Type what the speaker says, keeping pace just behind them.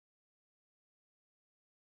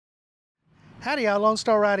Howdy y'all, Lone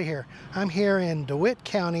Star Rider here. I'm here in DeWitt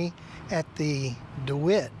County at the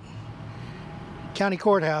DeWitt County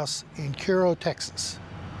Courthouse in Cuero, Texas.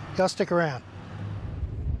 Y'all stick around.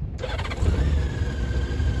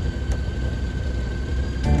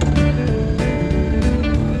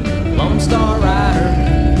 Lone Star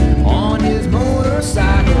Rider on his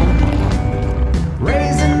motorcycle,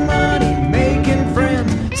 raising money, making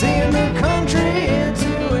friends, seeing the country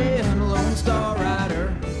into it. Lone Star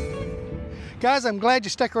Rider. Guys, I'm glad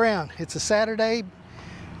you stuck around. It's a Saturday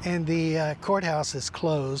and the courthouse is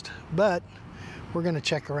closed, but we're going to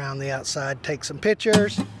check around the outside, take some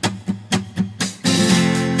pictures.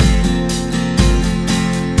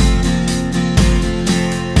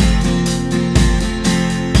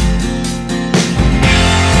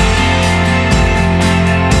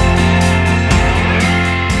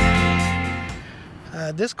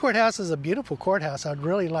 This courthouse is a beautiful courthouse. I'd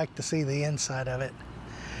really like to see the inside of it.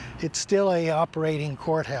 It's still a operating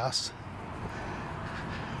courthouse.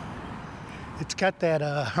 It's got that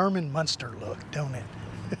Herman Munster look, don't it?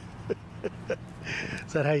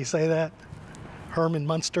 Is that how you say that? Herman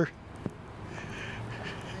Munster?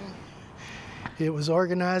 It was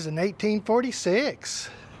organized in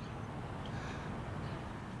 1846.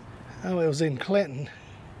 Oh, it was in Clinton,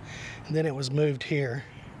 and then it was moved here.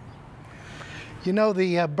 You know,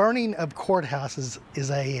 the burning of courthouses is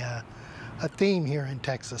a theme here in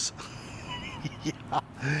Texas. Yeah.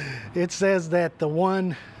 It says that the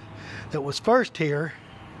one that was first here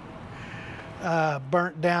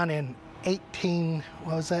burnt down in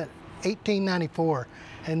 1894,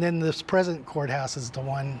 and then this present courthouse is the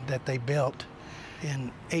one that they built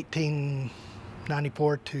in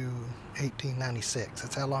 1894 to 1896.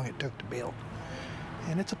 That's how long it took to build,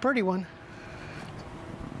 and it's a pretty one.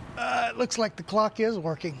 It looks like the clock is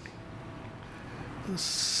working. Let's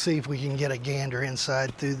see if we can get a gander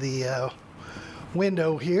inside through the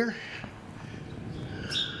window here.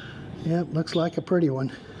 Yep, looks like a pretty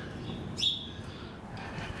one.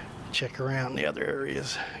 Check around the other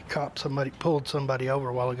areas. Somebody pulled somebody over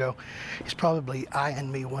a while ago. He's probably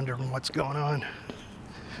eyeing me, wondering what's going on.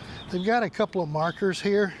 They've got a couple of markers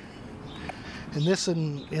here, and this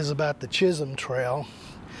one is about the Chisholm Trail.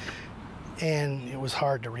 And it was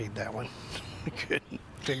hard to read that one. I couldn't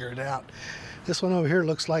figure it out. This one over here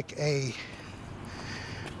looks like a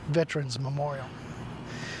Veterans Memorial.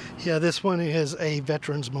 Yeah, this one is a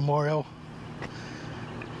Veterans Memorial.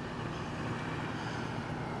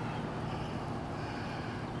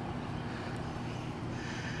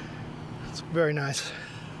 It's very nice.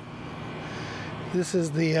 This is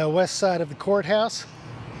the west side of the courthouse.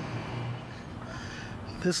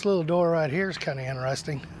 This little door right here is kind of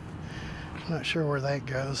interesting. I'm not sure where that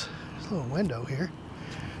goes. There's a little window here.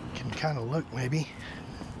 You can kind of look maybe.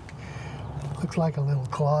 Looks like a little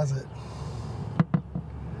closet.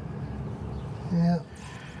 Yeah.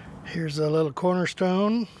 Here's a little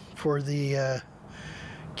cornerstone for the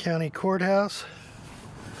county courthouse.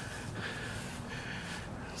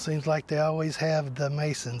 Seems like they always have the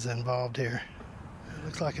Masons involved here. It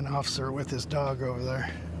looks like an officer with his dog over there.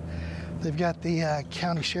 They've got the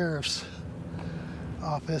county sheriff's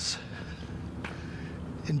office.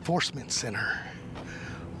 Enforcement Center,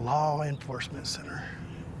 Law Enforcement Center.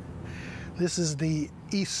 This is the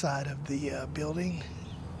east side of the building.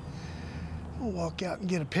 We'll walk out and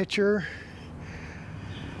get a picture.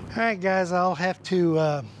 All right, guys, I'll have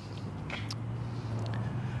to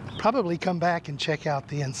probably come back and check out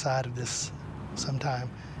the inside of this sometime.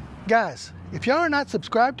 Guys, if y'all are not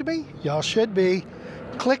subscribed to me, y'all should be.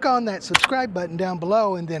 Click on that subscribe button down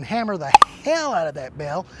below and then hammer the hell out of that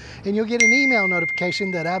bell, and you'll get an email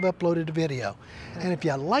notification that I've uploaded a video. And if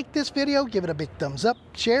you like this video, give it a big thumbs up,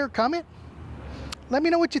 share, comment. Let me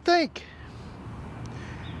know what you think.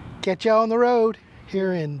 Catch y'all on the road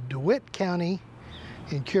here in DeWitt County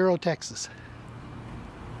in Cuero, Texas.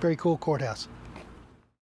 Very cool courthouse.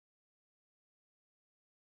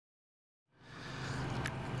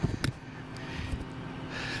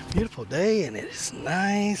 Beautiful day, and it is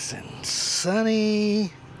nice and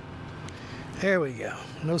sunny. There we go.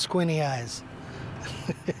 No squinty eyes.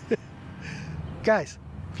 Guys,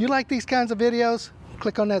 if you like these kinds of videos,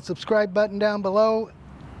 click on that subscribe button down below.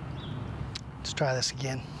 Let's try this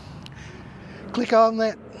again. Click on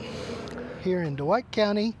that here in DeWitt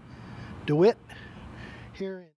County, DeWitt, here in